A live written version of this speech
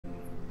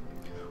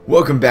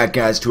Welcome back,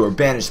 guys, to our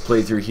Banished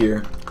playthrough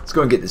here. Let's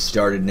go and get this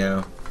started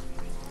now.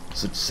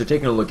 So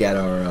taking a look at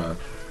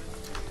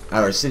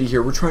our city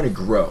here, we're trying to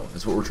grow.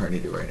 That's what we're trying to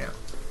do right now.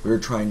 We're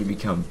trying to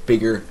become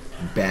bigger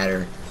and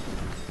badder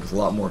with a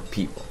lot more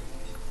people.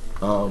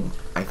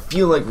 I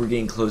feel like we're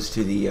getting close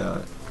to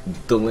the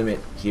limit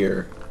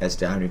here as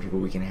to how many people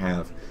we can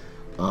have.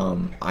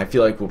 I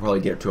feel like we'll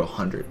probably get up to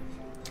 100,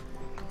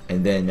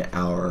 and then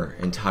our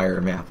entire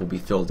map will be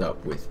filled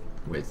up with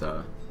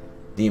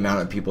the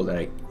amount of people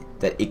that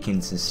it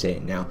can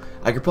sustain. Now,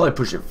 I could probably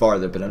push it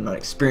farther, but I'm not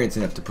experienced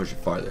enough to push it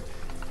farther.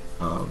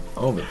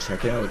 Oh, but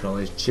check it out, look at all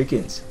these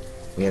chickens.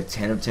 We have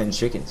 10 of 10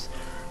 chickens.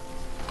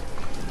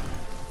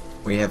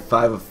 We have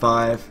 5 of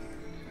 5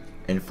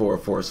 and 4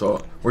 of 4.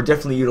 So we're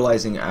definitely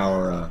utilizing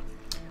our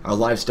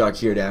livestock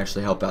here to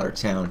actually help out our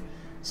town.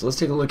 So let's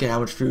take a look at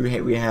how much food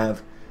we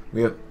have.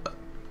 We have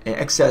an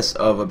excess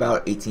of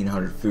about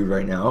 1,800 food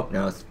right now. Oh,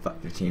 now it's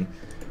 15.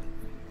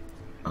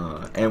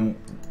 And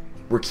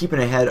we're keeping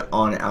ahead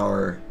on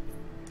our...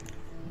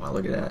 Wow,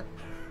 look at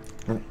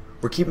that.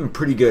 We're keeping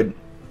pretty good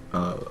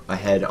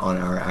ahead on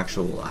our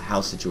actual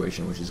house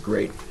situation, which is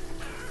great.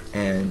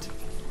 And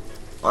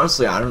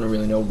honestly, I don't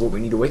really know what we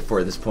need to wait for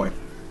at this point.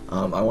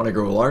 I want to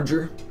grow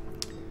larger,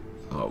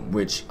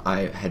 which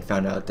I had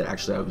found out that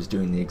actually I was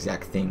doing the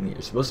exact thing that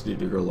you're supposed to do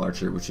to grow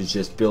larger, which is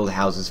just build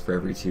houses for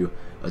every 2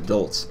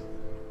 adults.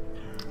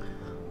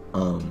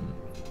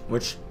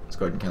 Which, let's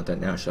go ahead and count that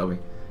now, shall we?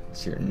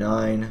 It's here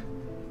 9,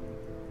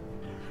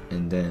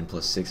 and then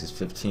plus 6 is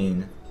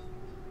 15.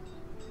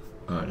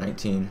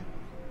 19,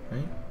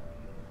 right?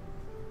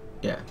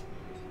 Yeah.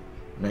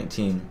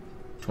 19,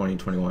 20,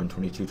 21,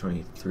 22,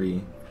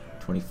 23,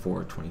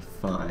 24,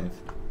 25.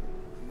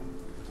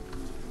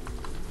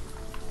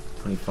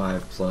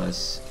 25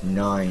 plus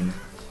 9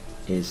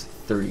 is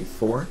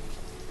 34.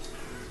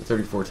 So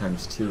 34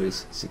 times 2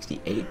 is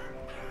 68.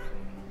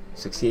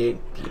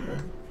 68 people.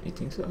 You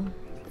think so?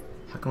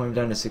 How come I'm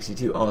down to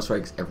 62? Oh, that's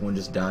right, because everyone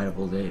just died of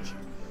old age.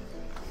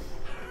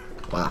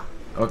 Wow.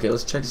 Okay,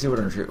 let's check to see what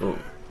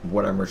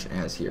our merchant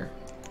has here.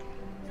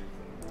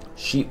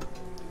 Sheep.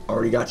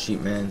 Already got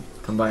sheep, man.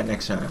 Come by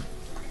next time.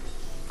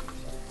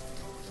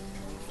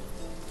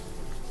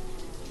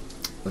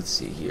 Let's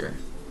see here.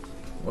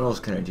 What else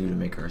can I do to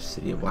make our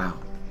city? Wow.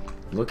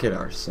 Look at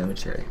our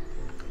cemetery.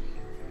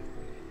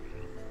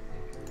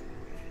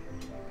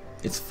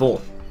 It's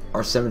full.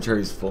 Our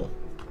cemetery is full.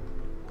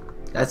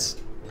 That's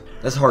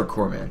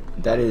hardcore, man.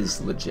 That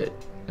is legit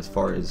as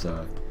far as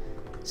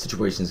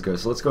situations go.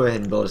 So let's go ahead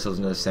and build ourselves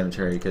another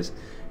cemetery, because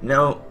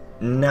now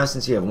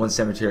since you have one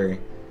cemetery,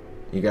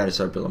 you gotta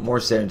start building more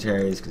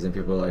cemeteries, because then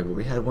people are like, well,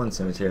 we had one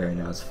cemetery and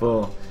now it's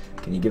full.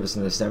 Can you give us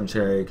another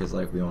cemetery? Because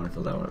like we want to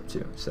fill that one up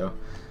too. So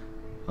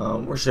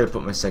where should I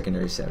put my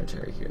secondary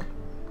cemetery here?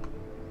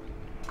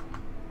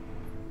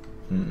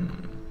 You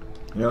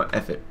know,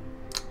 F it.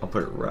 I'll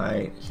put it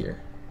right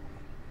here.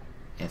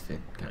 F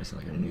it. Gotta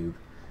sound like a noob.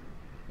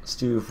 Let's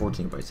do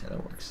 14 by 10.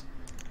 That works.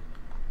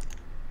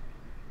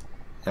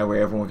 That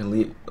way everyone can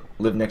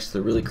live next to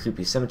the really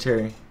creepy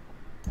cemetery,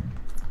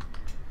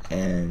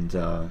 and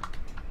I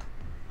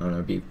don't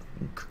know, be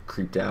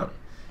creeped out.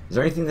 Is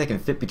there anything that can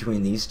fit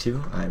between these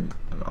two? I'm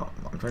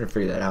trying to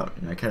figure that out,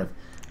 and I kind of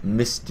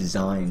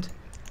misdesigned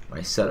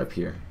my setup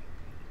here.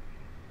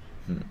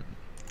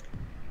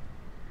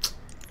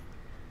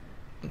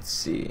 Let's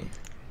see.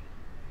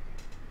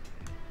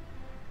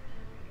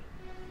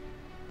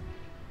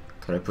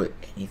 Could I put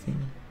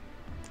anything?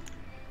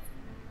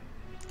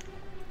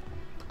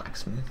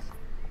 Blacksmith?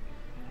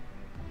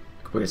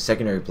 I could put a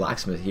secondary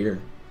blacksmith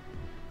here.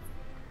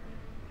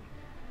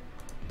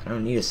 But I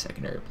don't need a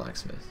secondary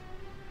blacksmith.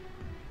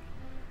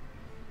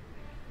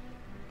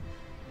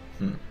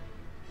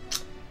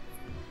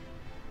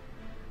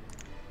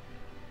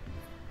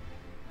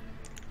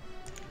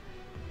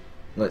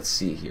 Let's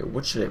see here.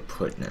 What should I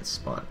put in that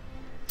spot?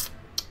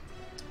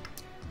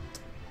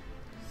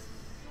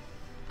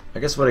 I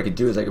guess what I could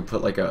do is I could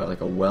put like a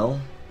well,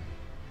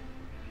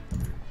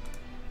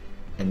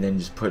 and then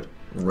just put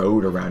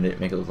road around it,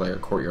 make it look like a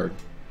courtyard.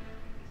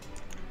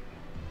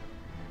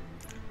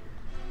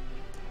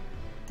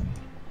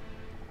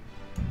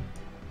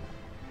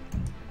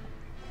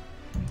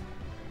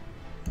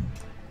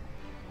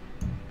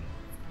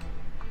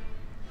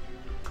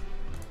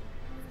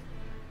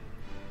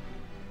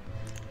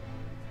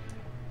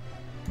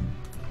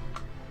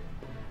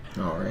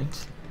 All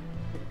right.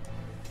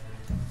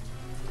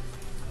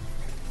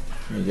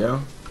 There you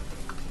go.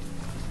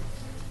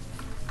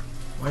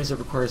 Why does it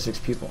require 6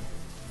 people?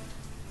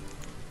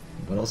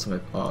 What else am I...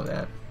 Oh,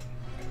 that.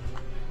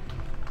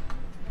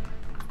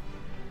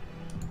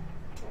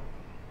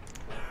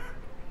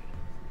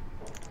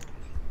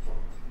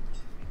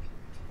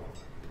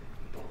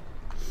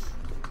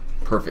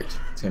 Perfect.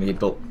 It's gonna get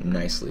built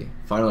nicely.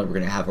 Finally, we're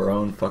gonna have our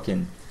own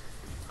fucking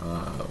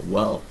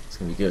well. It's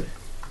gonna be good.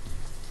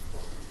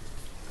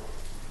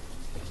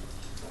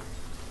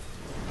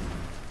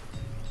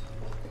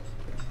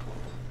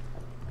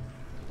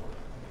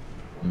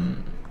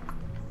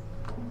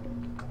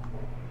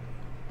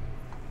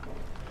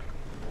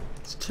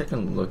 take a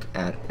look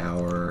at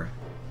our,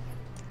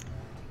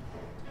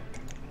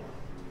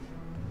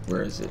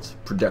 where is it?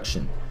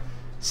 Production.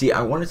 See,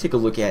 I want to take a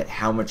look at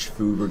how much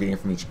food we're getting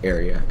from each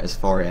area as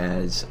far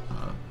as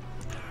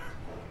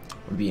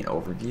would be an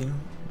overview.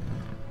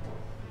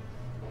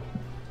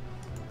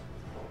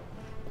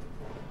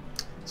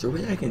 Is there a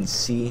way that I can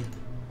see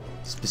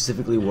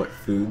specifically what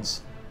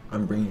foods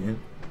I'm bringing in?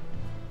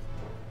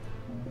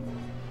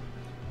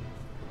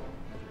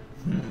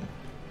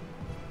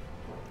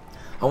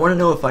 I want to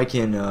know if I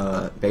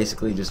can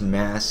basically just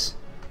mass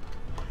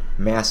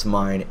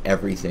mine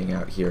everything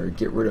out here,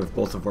 get rid of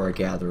both of our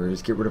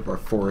gatherers, get rid of our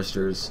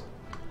foresters,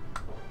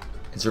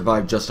 and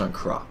survive just on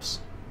crops.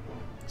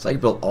 So I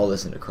can build all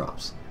this into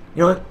crops.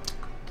 You know what?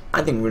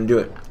 I think I'm going to do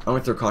it. I'm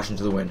going to throw caution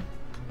to the wind.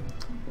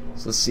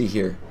 So let's see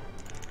here.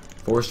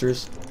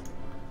 Foresters,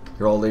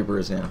 you're all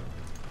laborers now.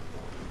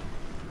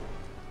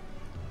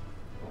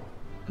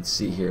 Let's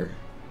see here.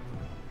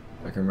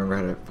 If I can remember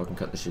how to fucking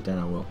cut this shit down,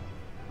 I will.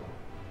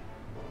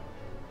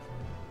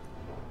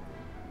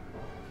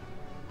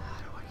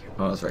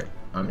 Oh, that's right.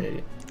 I'm an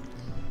idiot.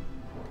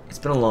 It's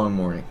been a long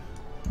morning.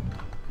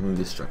 Remove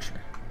this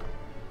structure.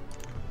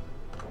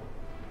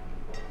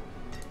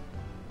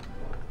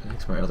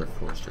 Next, my other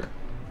forester.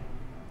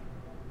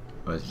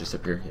 Oh, is he just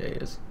up here? Yeah, he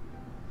is.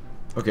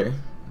 Okay,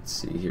 let's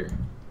see here.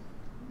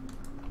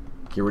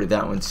 Get rid of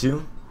that one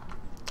too.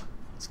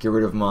 Let's get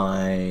rid of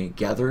my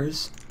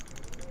gatherers.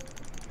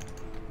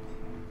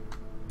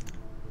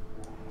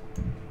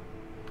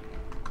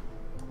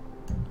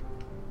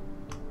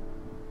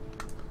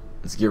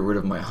 Let's get rid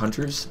of my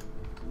hunters.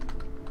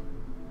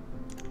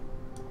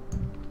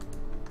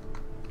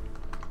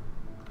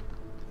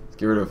 Let's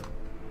get rid of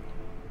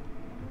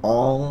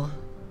all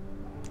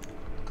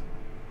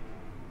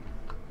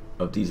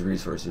of these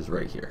resources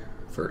right here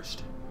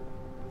first.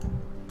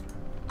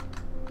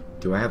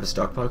 Do I have a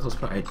stockpile close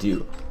by? I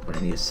do, but I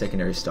need a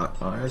secondary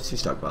stockpile. I have 2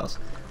 stockpiles.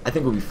 I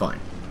think we'll be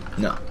fine.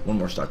 No, 1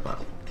 more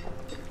stockpile.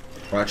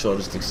 Or actually, I'll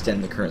just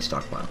extend the current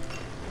stockpile.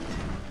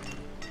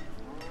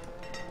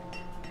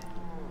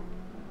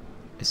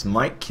 This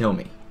might kill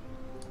me,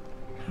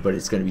 but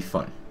it's going to be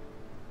fun.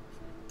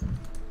 You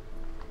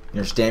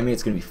understand me?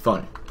 It's going to be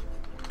fun.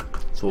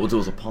 So what we'll do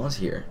is we'll pause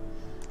here.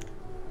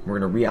 We're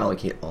going to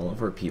reallocate all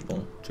of our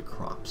people to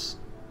crops.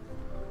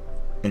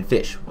 And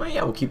fish. Well,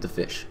 yeah, we'll keep the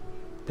fish.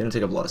 They don't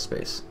take up a lot of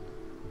space.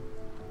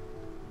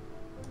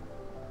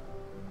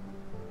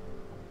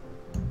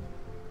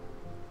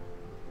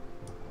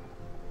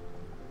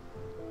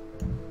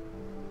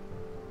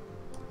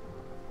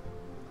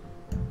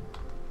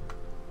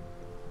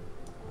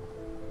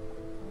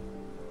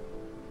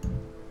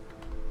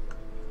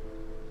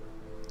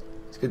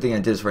 It's a good thing I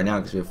did this right now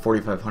because we have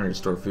 4,500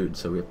 stored food,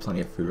 so we have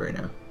plenty of food right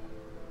now.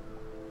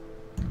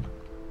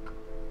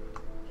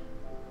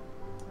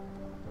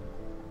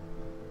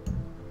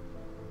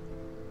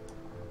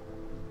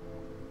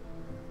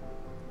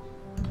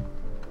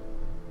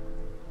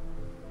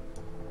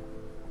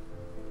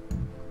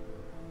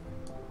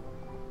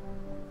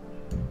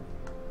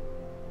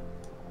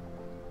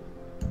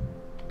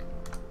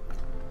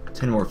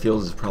 Ten more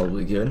fields is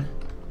probably good.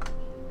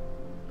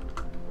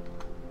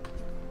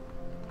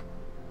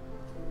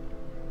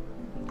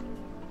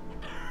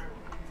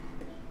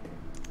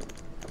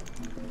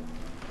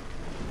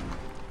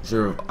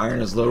 Reserve of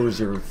iron is low,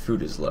 reserve of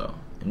food is low.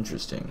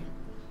 Interesting.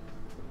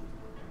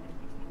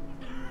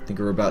 I think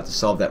we're about to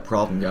solve that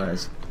problem,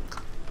 guys.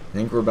 I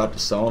think we're about to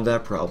solve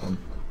that problem.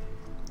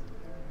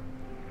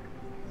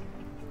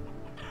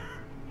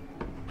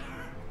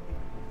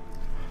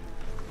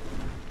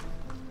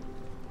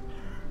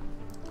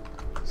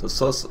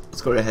 So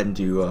let's go ahead and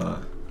do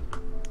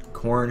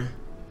corn,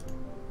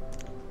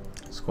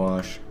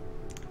 squash,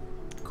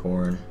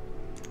 corn,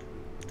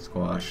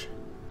 squash,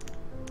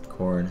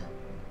 corn,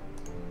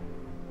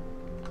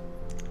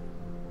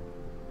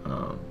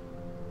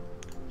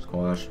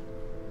 squash,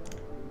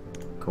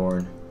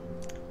 corn,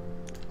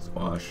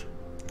 squash,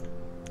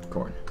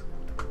 corn,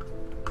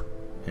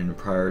 and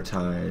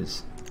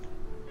prioritize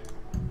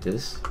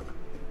this.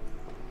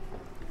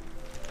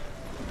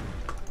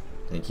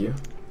 Thank you.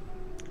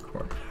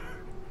 Corn.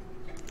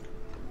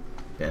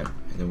 Yeah,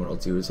 and then what I'll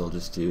do is I'll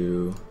just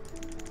do,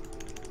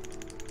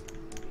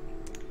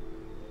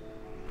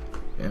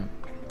 yeah,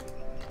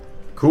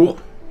 cool.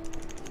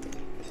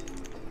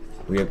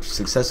 We have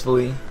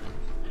successfully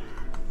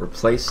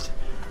replaced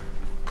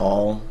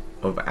all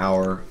of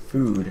our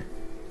food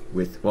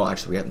with, well,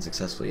 actually we haven't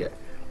successfully yet.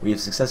 We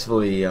have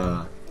successfully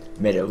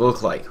made it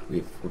look like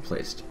we've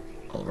replaced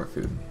all of our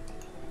food.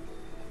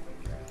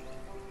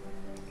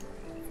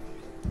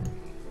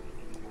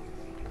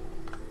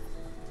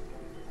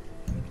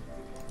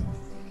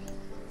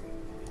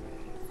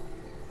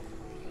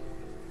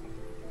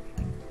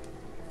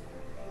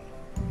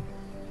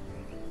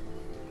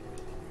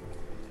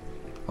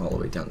 All the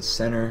way down the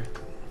center,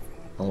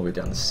 all the way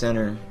down the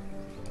center,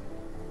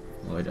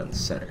 all the way down the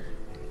center.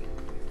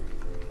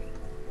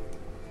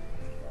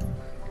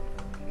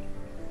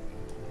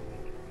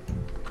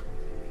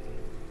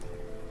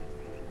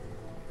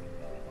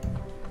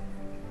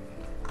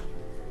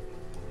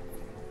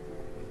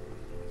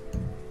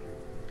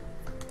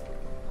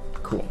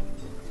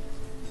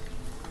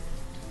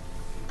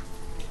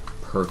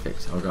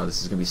 Perfect. Oh god,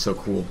 this is gonna be so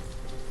cool.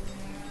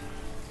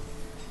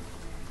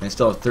 And I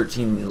still have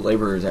 13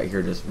 laborers out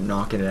here just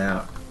knocking it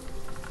out.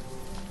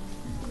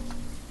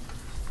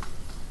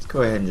 Let's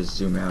go ahead and just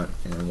zoom out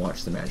and then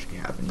watch the magic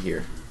happen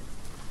here.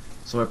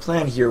 So my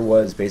plan here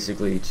was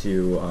basically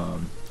to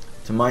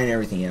mine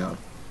everything out,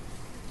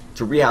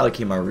 to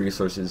reallocate my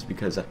resources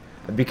because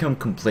I've become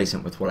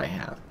complacent with what I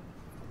have.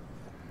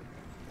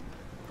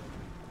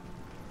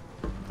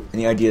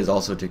 And the idea is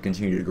also to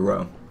continue to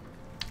grow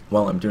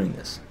while I'm doing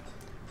this.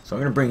 So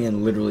I'm going to bring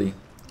in literally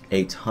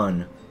a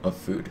ton of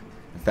food.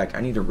 In fact,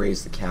 I need to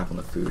raise the cap on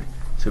the food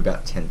to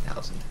about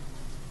 10,000.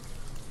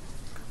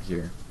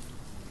 Here.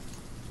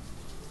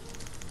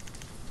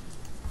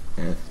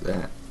 And if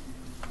that...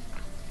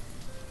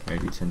 Can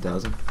I do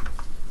 10,000?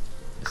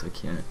 Yes, I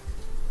can.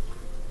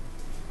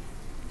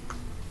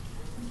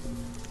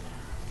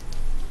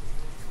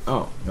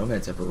 Oh,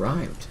 nomads have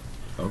arrived.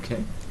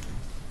 Okay.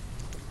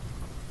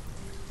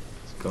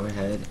 Let's go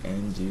ahead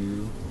and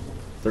do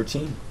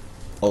 13.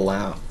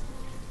 Allow.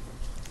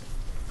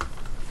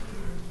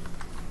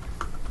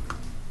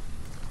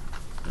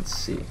 Let's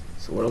see.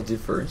 So what I'll do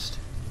first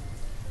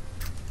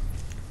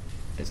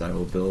is I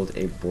will build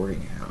a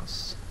boarding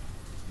house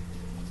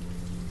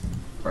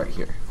right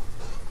here.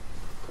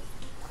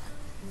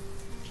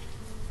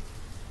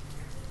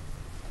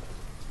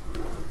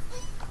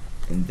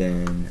 And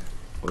then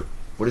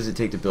what does it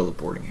take to build a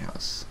boarding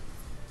house?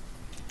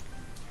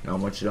 Not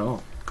much at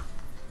all.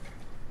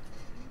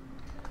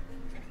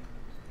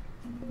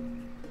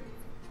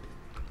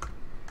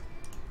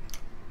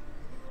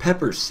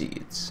 Pepper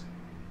seeds.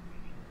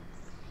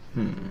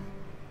 What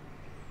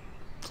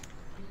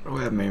do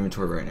I have in my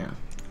inventory right now?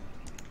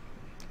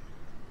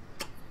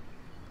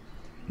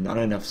 Not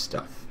enough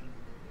stuff.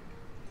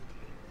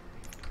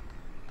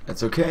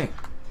 That's okay.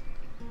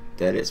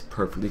 That is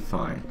perfectly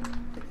fine.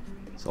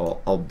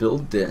 So I'll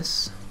build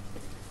this.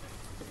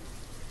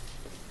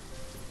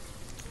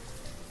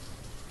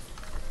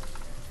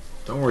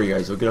 Don't worry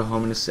guys, I'll get a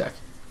home in a sec.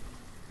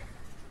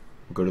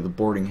 We'll go to the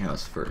boarding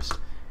house first.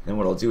 Then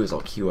what I'll do is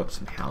I'll queue up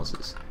some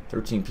houses.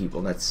 13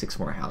 people, that's 6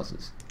 more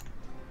houses.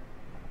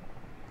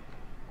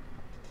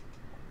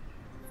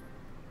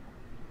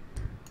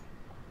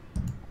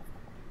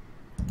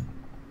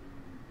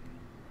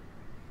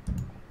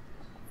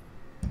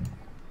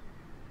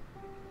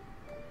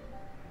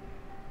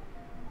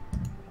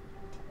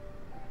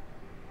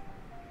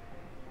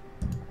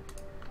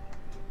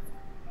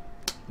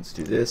 Let's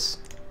do this.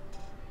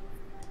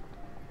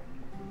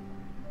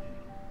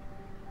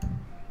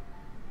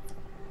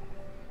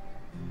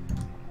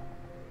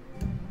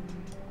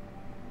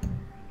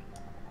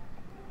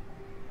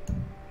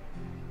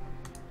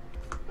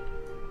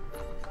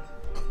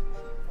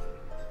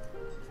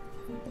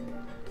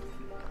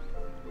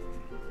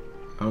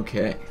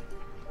 Okay.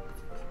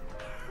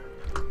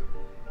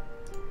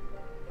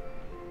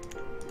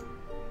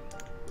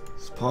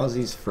 Let's pause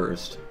these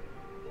first.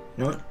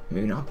 You know what?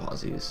 Maybe not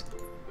pause these.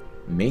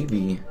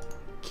 Maybe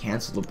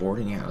cancel the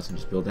boarding house and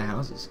just build the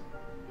houses.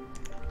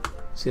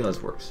 See how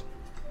this works.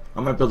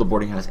 I might build a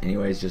boarding house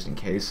anyways, just in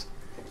case,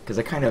 because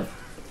I kind of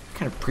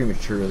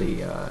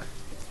prematurely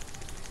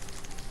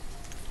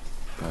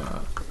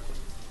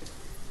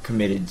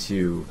committed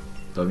to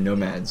the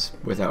nomads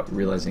without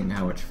realizing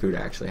how much food I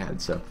actually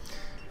had. So,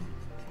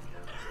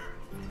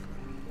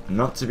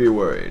 not to be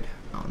worried.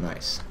 Oh,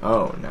 nice.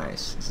 Oh,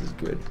 nice. This is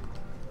good.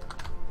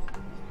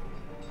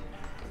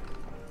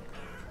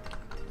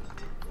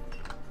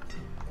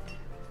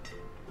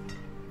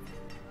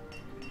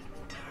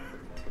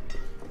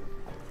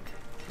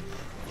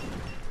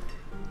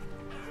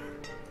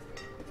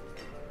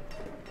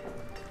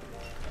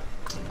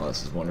 Oh,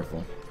 this is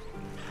wonderful.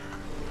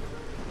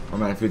 Our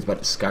amount of food's about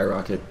to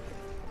skyrocket.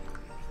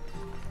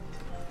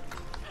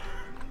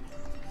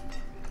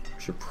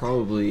 Should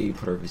probably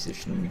put our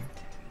positioning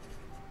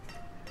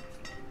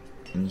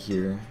in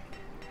here.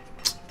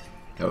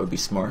 That would be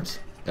smart.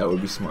 That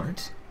would be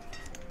smart.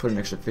 Put an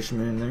extra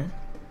fisherman in there.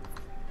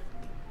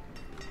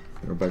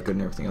 We're about good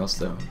and everything else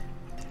though.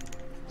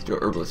 Let's do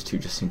an herbalist too,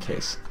 just in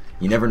case.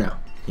 You never know.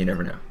 You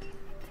never know.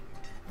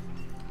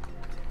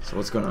 So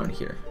what's going on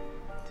here?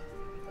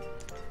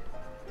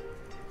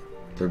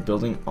 They're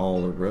building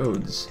all the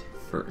roads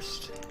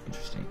first.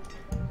 Interesting.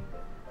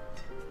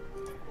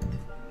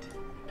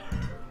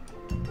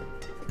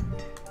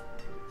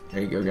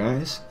 There you go,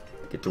 guys.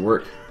 Get to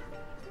work.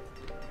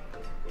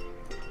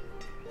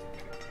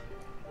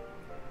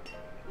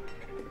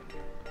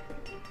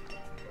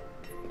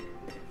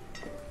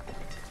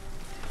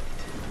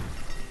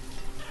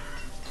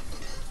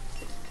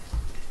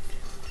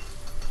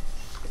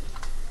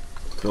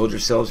 Build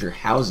yourselves your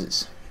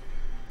houses.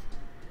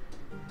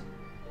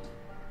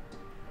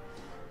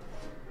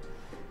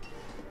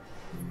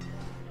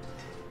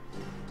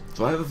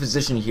 So I have a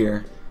physician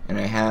here, and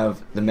I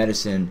have the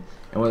medicine,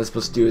 and what I'm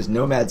supposed to do is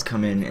nomads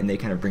come in and they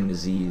kind of bring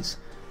disease.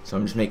 So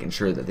I'm just making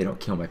sure that they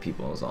don't kill my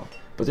people is all.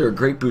 But they're a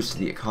great boost to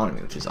the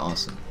economy, which is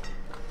awesome.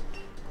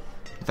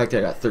 The fact that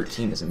I got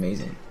 13 is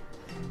amazing.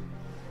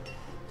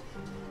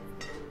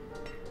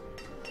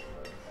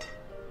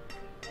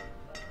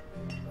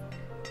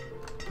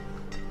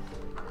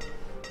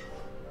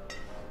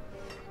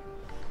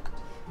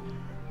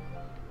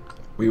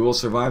 We will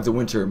survive the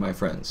winter, my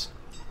friends.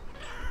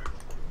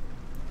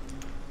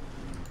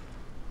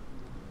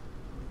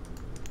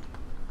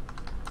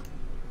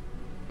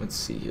 Let's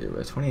see here. We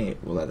have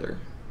 28 leather.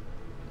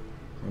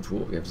 How much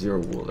wool? We have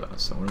 0 wool though.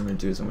 So what I'm going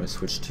to do is I'm going to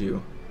switch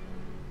to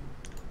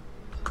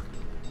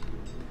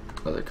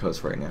leather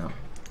coats right now.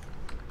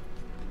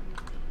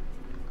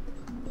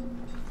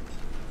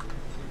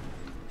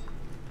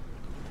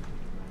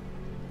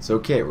 It's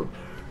okay. We're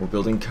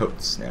building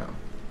coats now.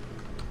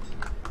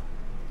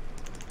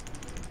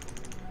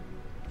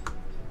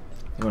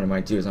 And what I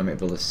might do is I might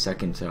build a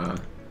second.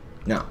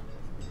 No,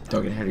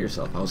 don't get ahead of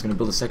yourself. I was going to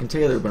build a second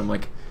tailor, but I'm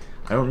like,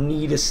 I don't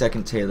need a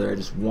second tailor. I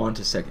just want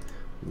a second.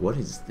 What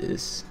is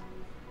this?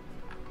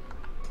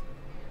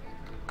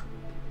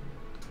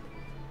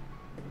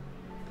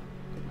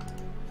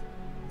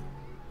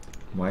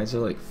 Why is there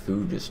like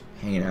food just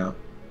hanging out?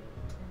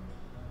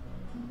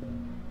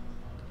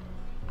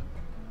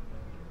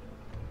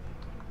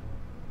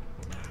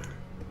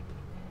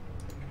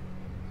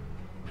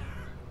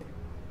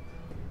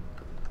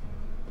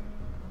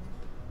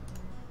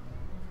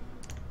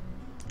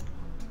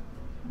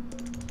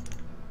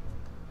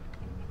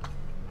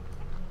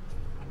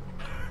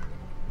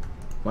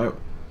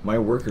 My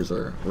workers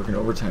are working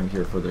overtime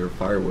here for their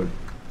firewood.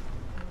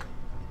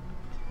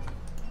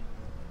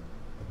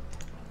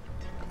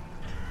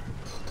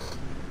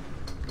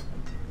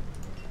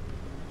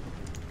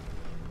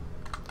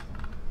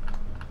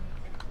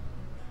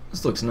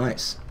 This looks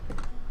nice.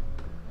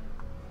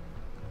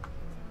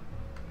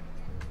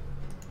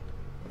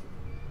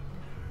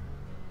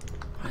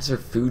 Why is there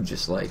food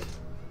just like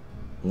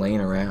laying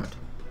around?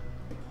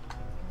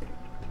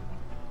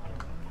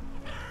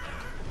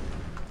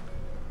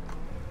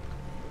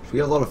 We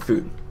had a lot of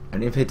food. I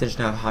didn't pay attention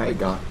to how high it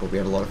got, but we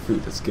had a lot of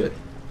food. That's good.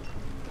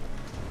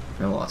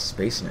 We have a lot of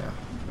space now.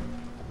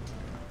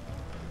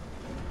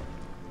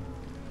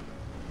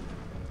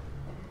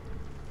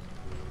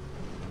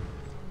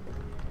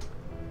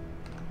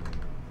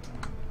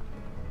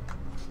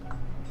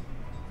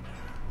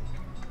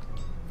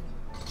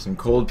 Some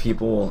cold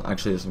people.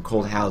 Actually, there's some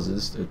cold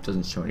houses. It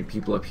doesn't show any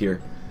people up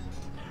here.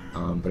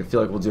 But I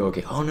feel like we'll do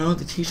okay. Oh no,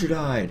 the teacher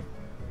died.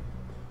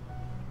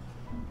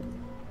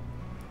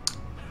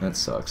 That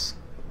sucks.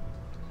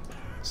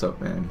 What's up,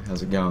 man?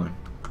 How's it going?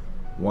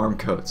 Warm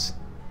coats.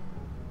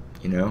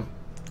 You know?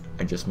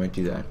 I just might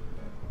do that.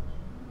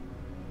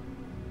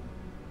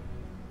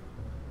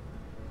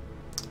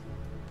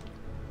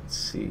 Let's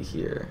see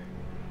here.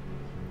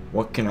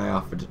 What can I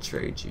offer to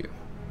trade you?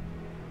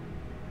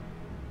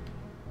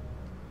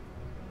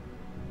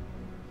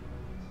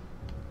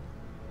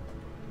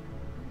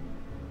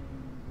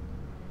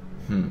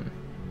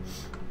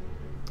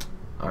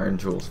 Iron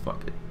tools,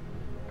 fuck it.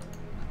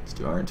 Let's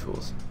do iron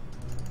tools.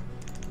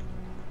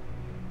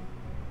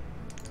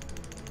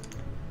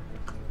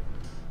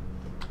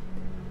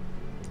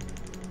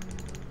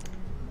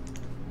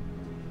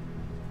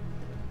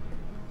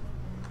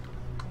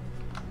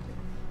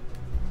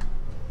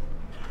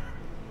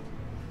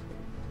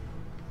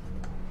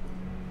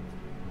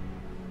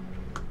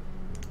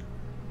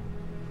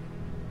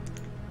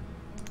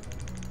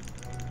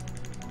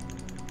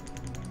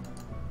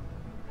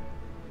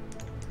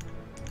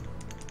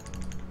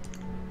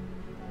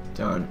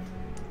 Done.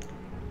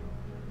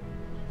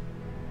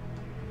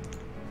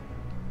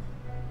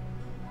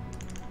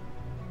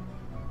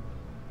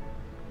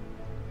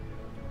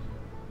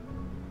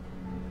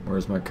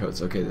 Where's my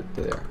coats? Okay,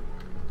 they're there.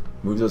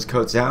 Move those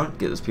coats out.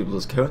 Get those people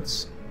those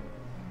coats.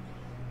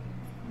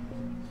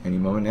 Any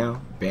moment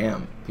now.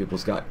 Bam.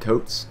 People's got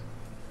coats.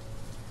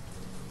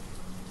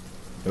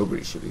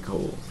 Nobody should be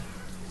cold.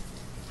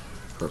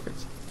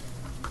 Perfect.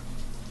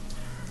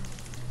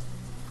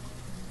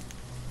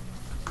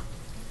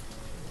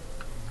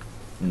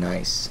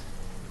 Nice.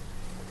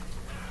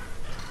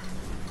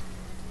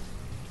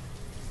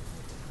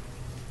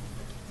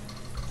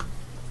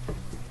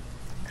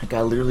 That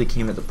guy literally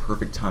came at the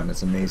perfect time.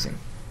 That's amazing.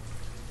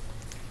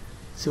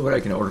 See what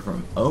I can order from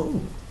him.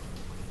 Oh,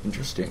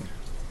 interesting.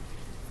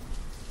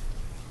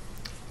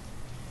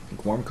 I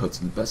think warm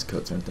coats are the best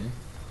coats, aren't they?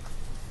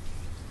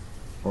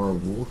 Or are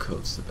wool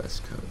coats the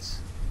best coats?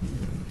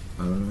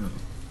 I don't know.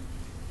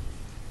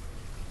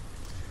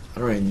 I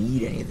don't really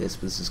need any of this,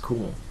 but this is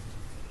cool.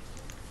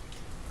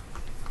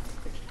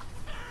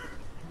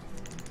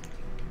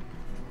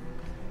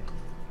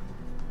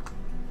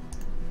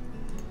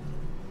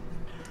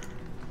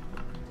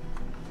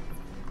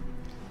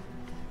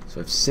 So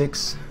I have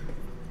 6,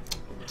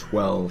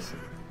 12,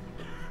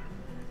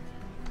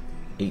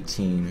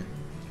 18.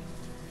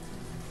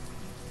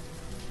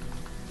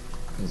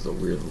 There's a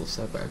weird little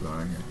setback going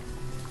on here.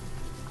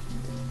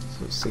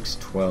 So 6,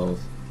 12,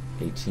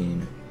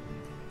 18,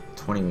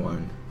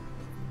 21,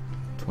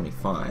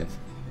 25,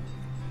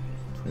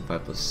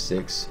 25 plus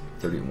 6,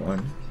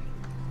 31,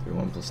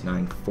 31 plus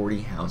 9,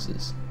 40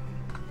 houses.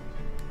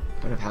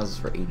 I might have houses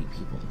for 80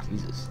 people.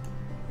 Jesus.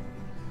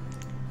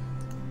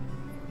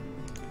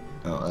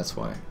 Oh, that's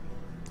why.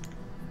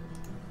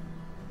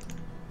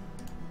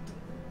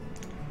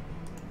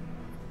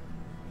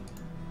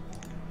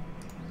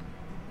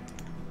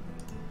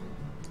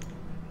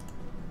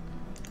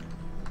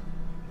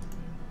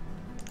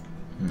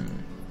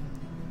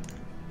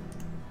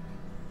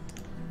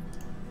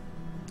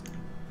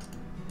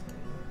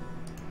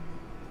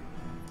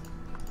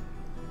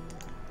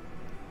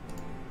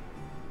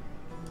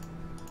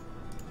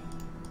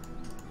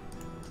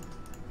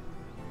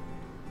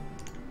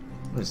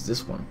 What is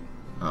this one?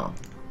 Oh.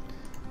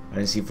 I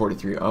didn't see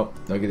 43. Oh,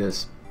 look at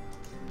this.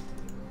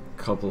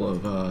 A couple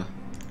of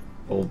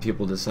old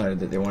people decided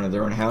that they wanted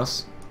their own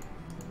house.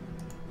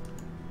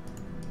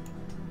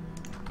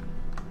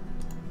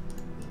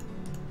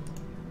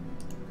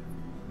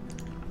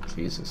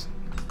 Jesus.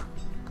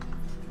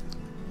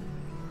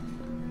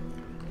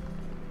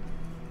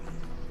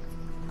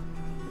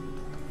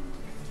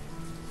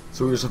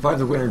 So we survived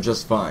the winter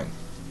just fine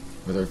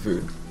with our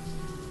food.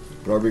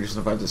 But are we going to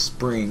survive the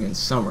spring and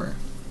summer?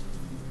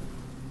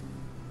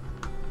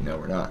 No,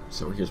 we're not.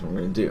 So here's what we're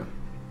going to do.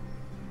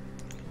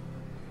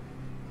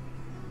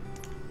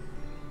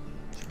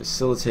 To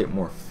facilitate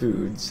more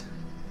foods,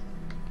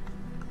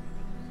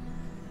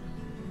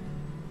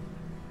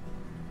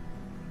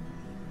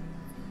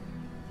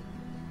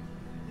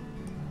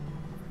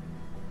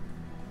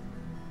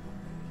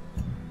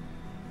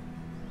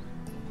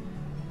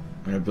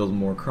 I'm going to build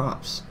more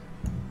crops.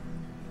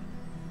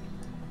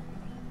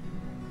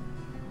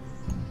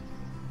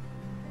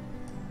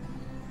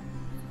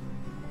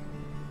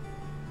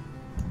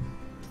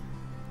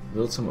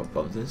 Build some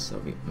above this, that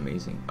would be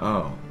amazing.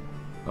 Oh,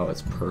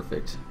 it's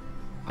perfect.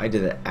 I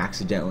did that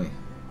accidentally.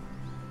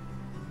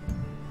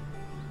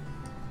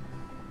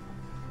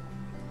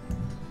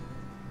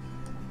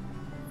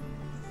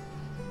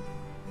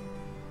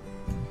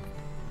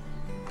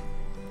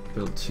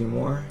 Build 2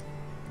 more.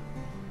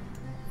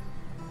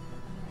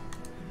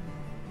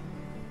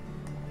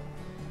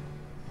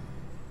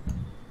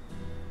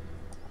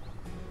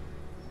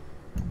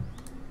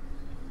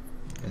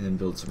 And then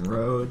build some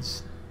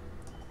roads.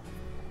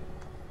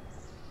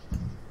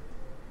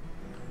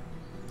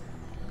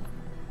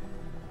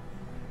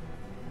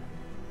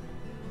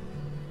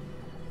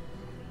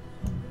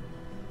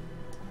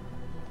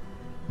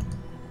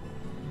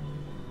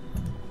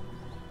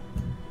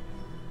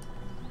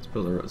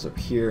 Build the roads up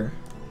here.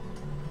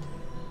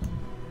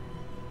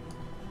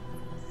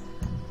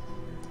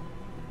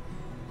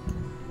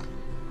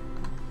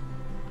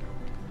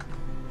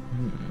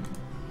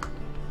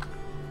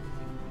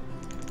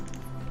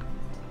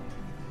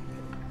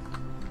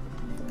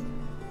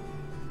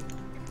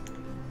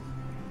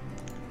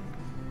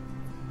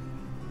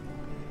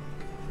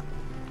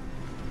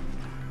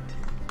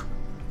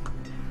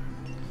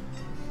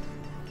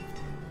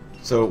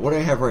 So what I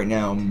have right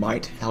now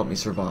might help me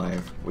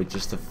survive with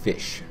just the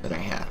fish that I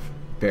have,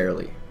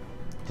 barely,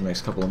 for the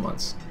next couple of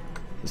months.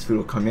 This food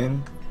will come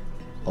in,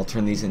 I'll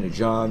turn these into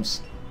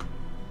jobs.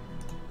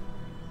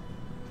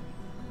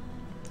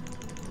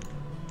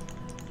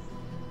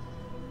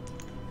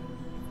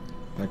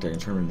 In fact, I can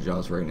turn them into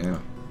jobs right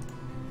now.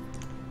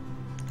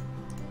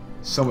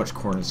 So much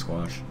corn and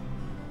squash.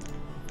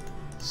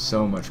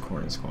 So much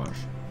corn and squash.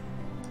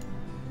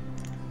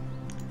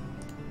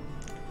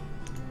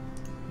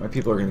 My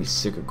people are going to be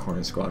sick of corn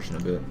and squash in a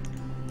bit.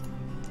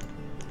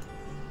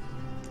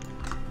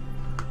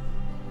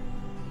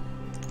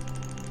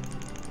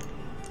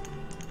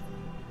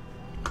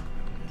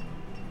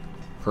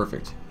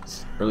 Perfect.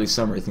 It's early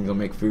summer. You think they'll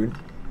make food?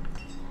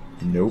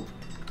 Nope.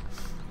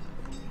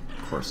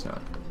 Of course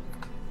not.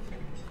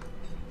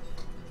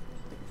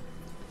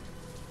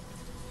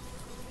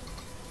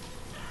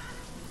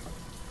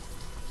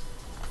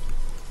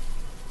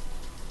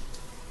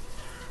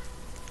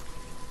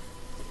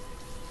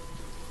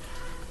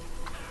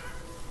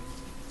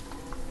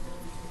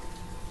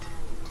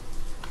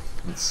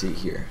 Let's see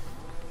here.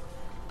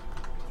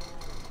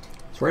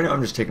 So right now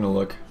I'm just taking a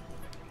look,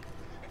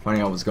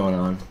 finding out what's going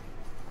on.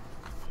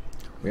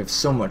 We have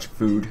so much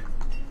food,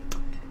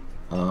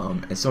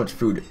 and so much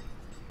food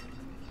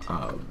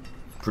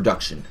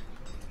production,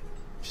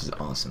 which is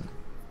awesome.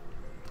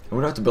 And we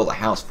don't have to build a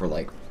house for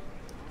like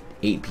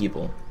 8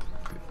 people,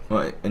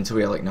 well, until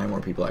we have like 9 more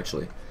people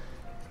actually,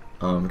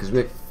 because we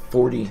have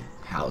 40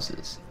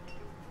 houses.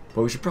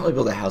 But we should probably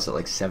build a house at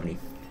like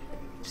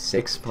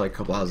 76, probably a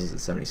couple houses at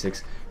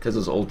 76, because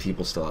those old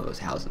people still have those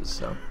houses.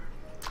 So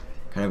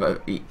kind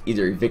of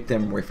either evict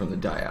them or wait for them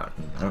to die out.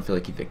 And I don't feel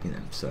like evicting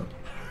them, so.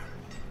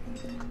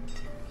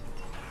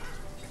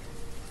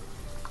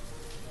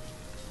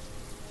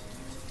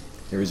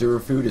 The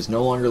reserve of food is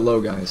no longer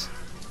low, guys.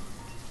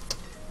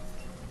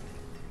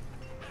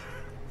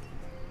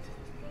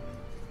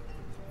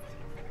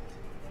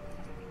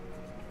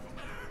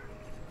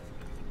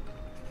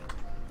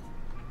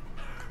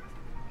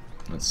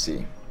 Let's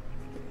see.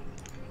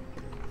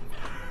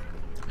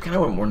 I kind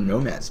of want more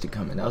nomads to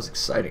come in. That was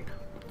exciting.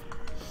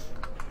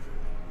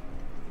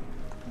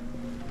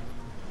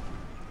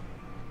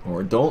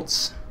 More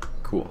adults.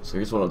 Cool. So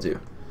here's what I'll do.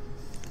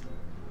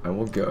 I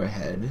will go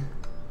ahead,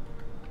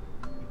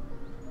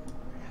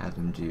 have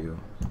them do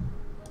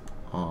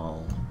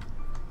all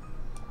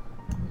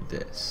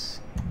this.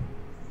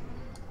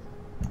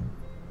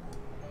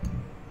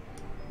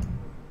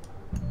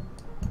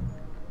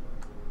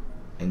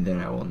 And then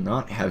I will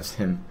not have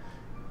them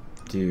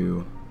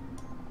do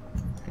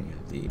any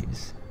of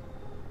these,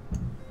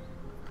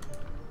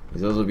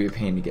 because those will be a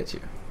pain to get to.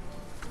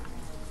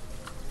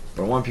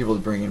 But I want people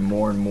to bring in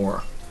more and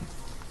more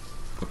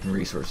fucking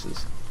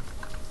resources.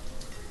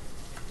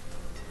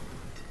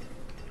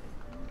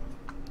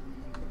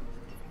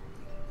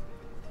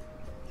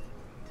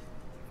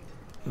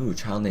 Ooh, a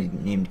child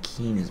named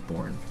Keen is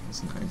born.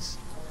 That's nice.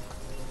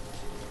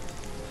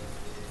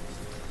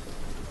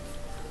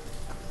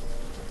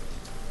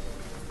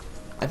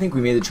 I think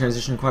we made the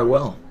transition quite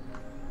well.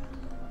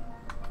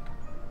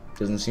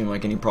 Doesn't seem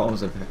like any problems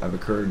have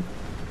occurred.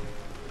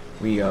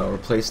 We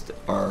replaced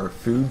our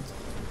food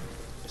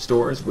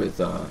stores with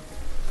the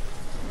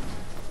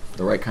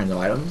right kinds of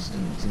items,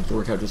 and it seems to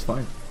work out just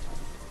fine.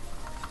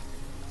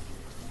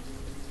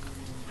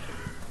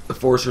 The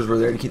foresters were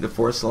there to keep the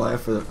forest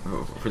alive for the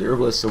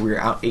herbalists, so we were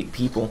out 8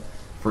 people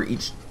for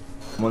each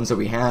ones that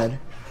we had.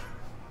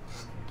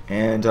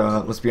 And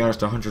let's be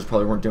honest, our hunters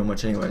probably weren't doing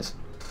much anyways.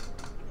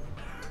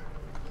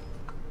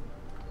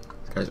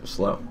 These guys were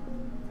slow.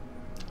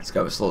 This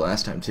guy was slow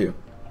last time too.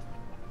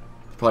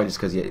 Probably just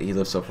because he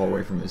lives so far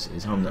away from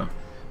his home though.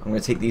 I'm going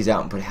to take these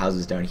out and put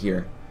houses down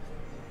here.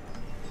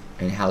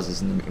 And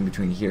houses in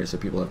between here so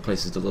people have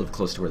places to live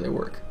close to where they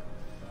work.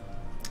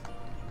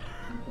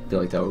 I feel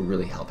like that would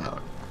really help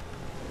out.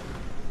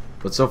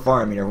 But so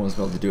far, I mean, everyone's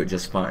been able to do it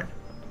just fine.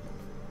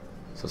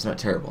 So it's not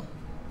terrible.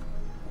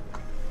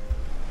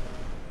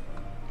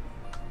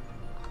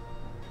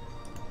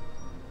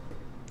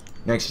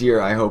 Next year,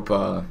 I hope,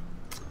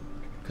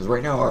 because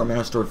right now our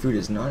amount of stored food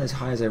is not as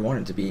high as I want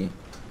it to be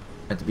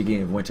at the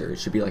beginning of winter. It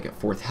should be like at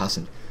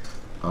 4,000,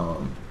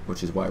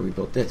 which is why we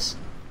built this.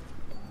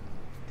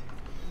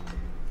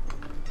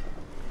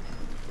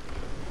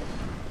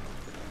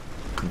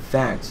 In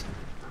fact,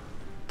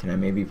 can I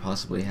maybe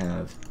possibly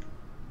have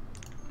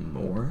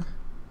more?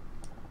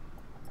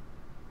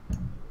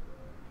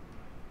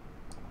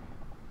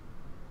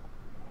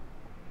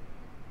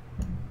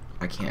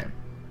 I can.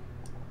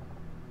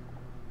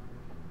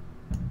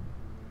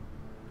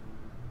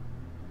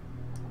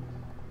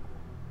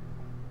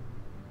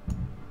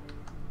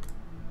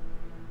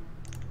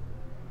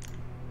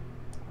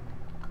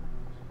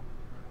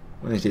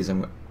 One of these days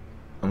I'm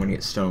gonna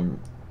get stone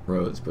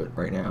roads, but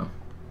right now.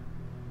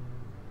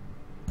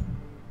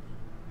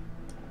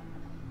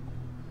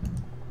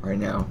 Right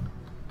now,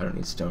 I don't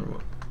need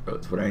stone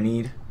roads. What I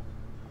need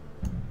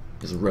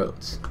is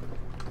roads.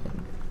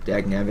 And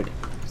dagnabbit,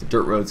 the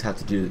dirt roads have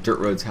to do. The dirt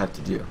roads have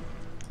to do.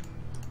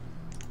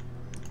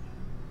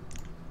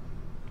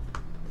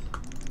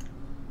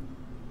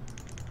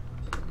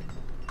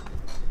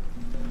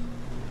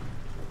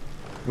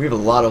 We have a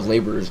lot of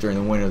laborers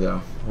during the winter,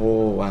 though.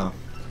 Oh wow,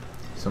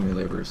 so many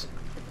laborers.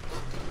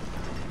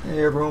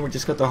 Hey everyone, we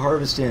just got the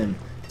harvest in.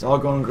 It's all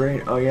going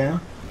great. Oh yeah.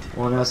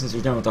 Well, now since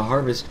you're done with the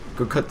harvest,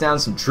 go cut down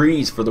some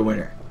trees for the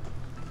winter.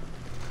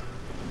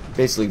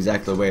 Basically,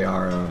 exactly the way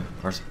our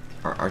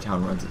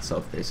town runs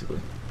itself, basically.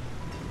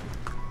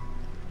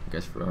 I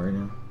guess for right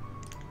now,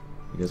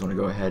 you guys want to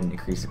go ahead and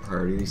increase the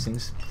priority of these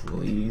things,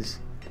 please?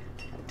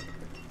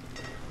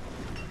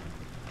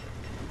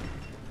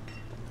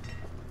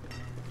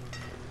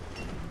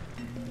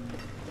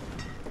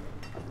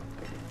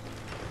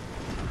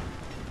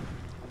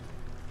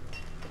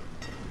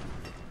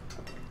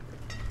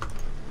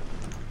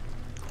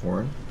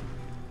 Corn.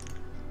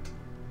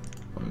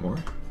 One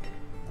more.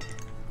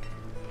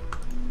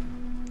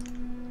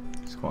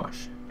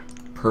 Squash.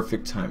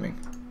 Perfect timing.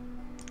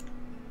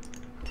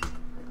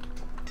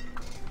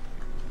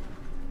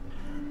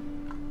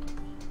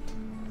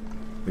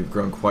 We've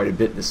grown quite a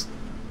bit this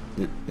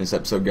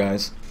episode,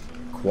 guys.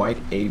 Quite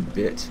a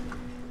bit.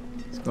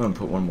 Let's go and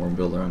put one more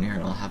builder on here,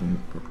 and I'll have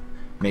him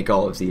make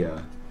all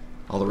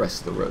the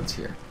rest of the roads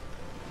here.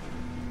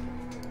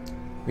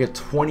 We have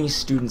 20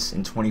 students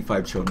and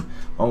 25 children.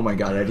 Oh my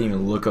god, I didn't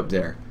even look up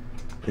there.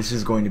 This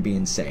is going to be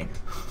insane.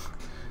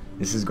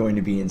 This is going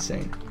to be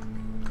insane.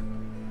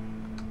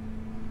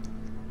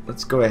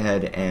 Let's go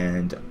ahead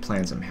and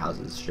plan some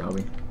houses, shall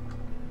we?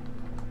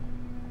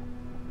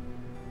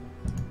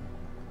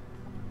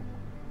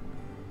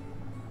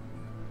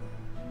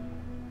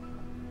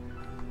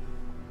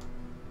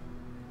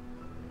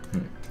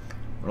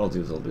 What I'll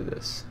do is I'll do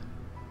this.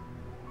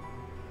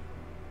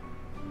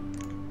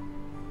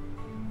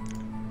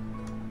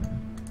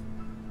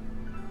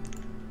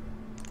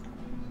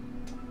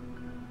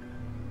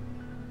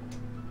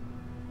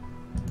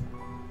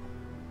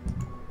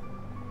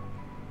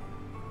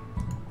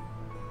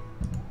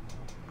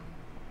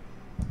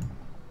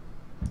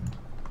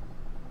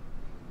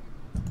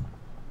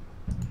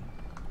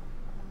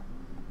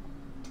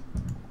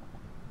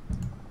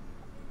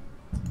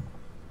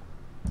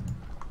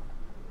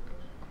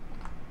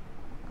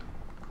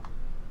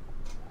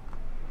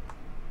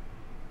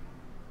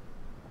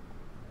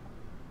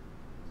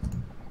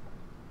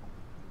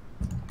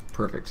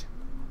 Perfect.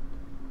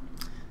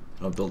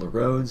 I'll build the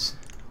roads.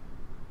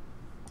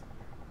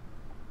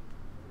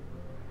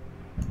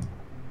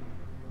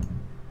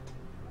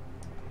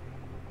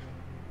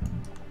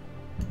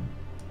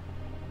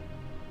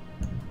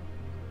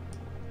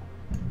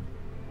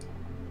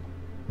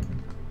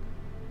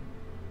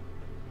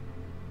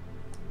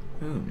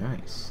 Oh,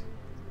 nice.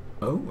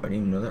 Oh, I didn't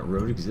even know that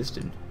road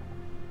existed.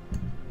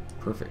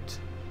 Perfect.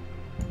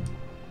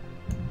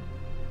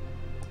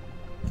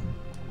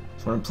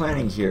 So what I'm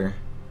planning here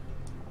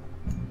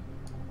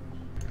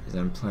is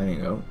I'm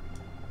planning, oh,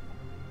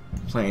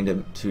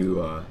 planning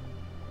to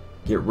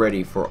get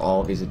ready for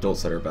all these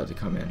adults that are about to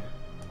come in.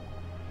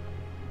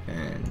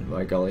 And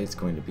by golly, it's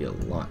going to be a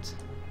lot.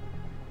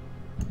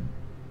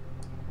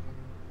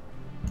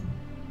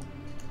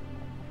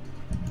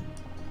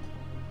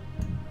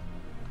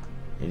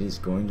 It is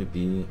going to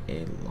be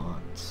a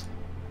lot.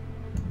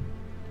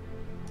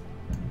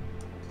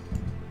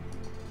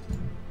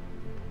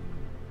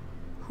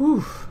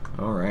 Whew.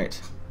 Alright.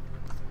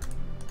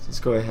 So let's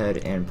go ahead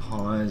and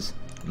pause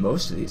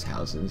most of these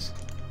houses.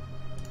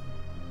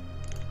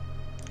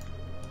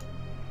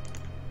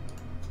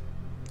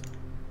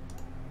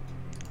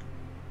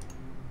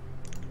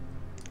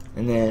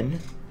 And then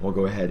we'll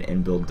go ahead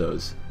and build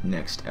those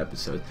next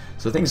episode.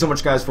 So thanks so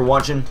much, guys, for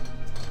watching.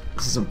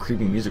 This is some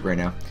creepy music right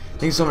now.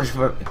 Thank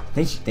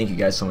you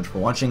guys so much for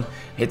watching.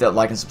 Hit that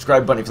like and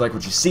subscribe button if you like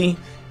what you see.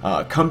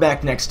 Come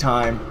back next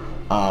time.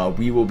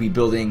 We will be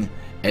building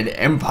an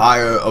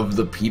empire of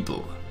the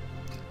people.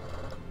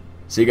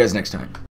 See you guys next time.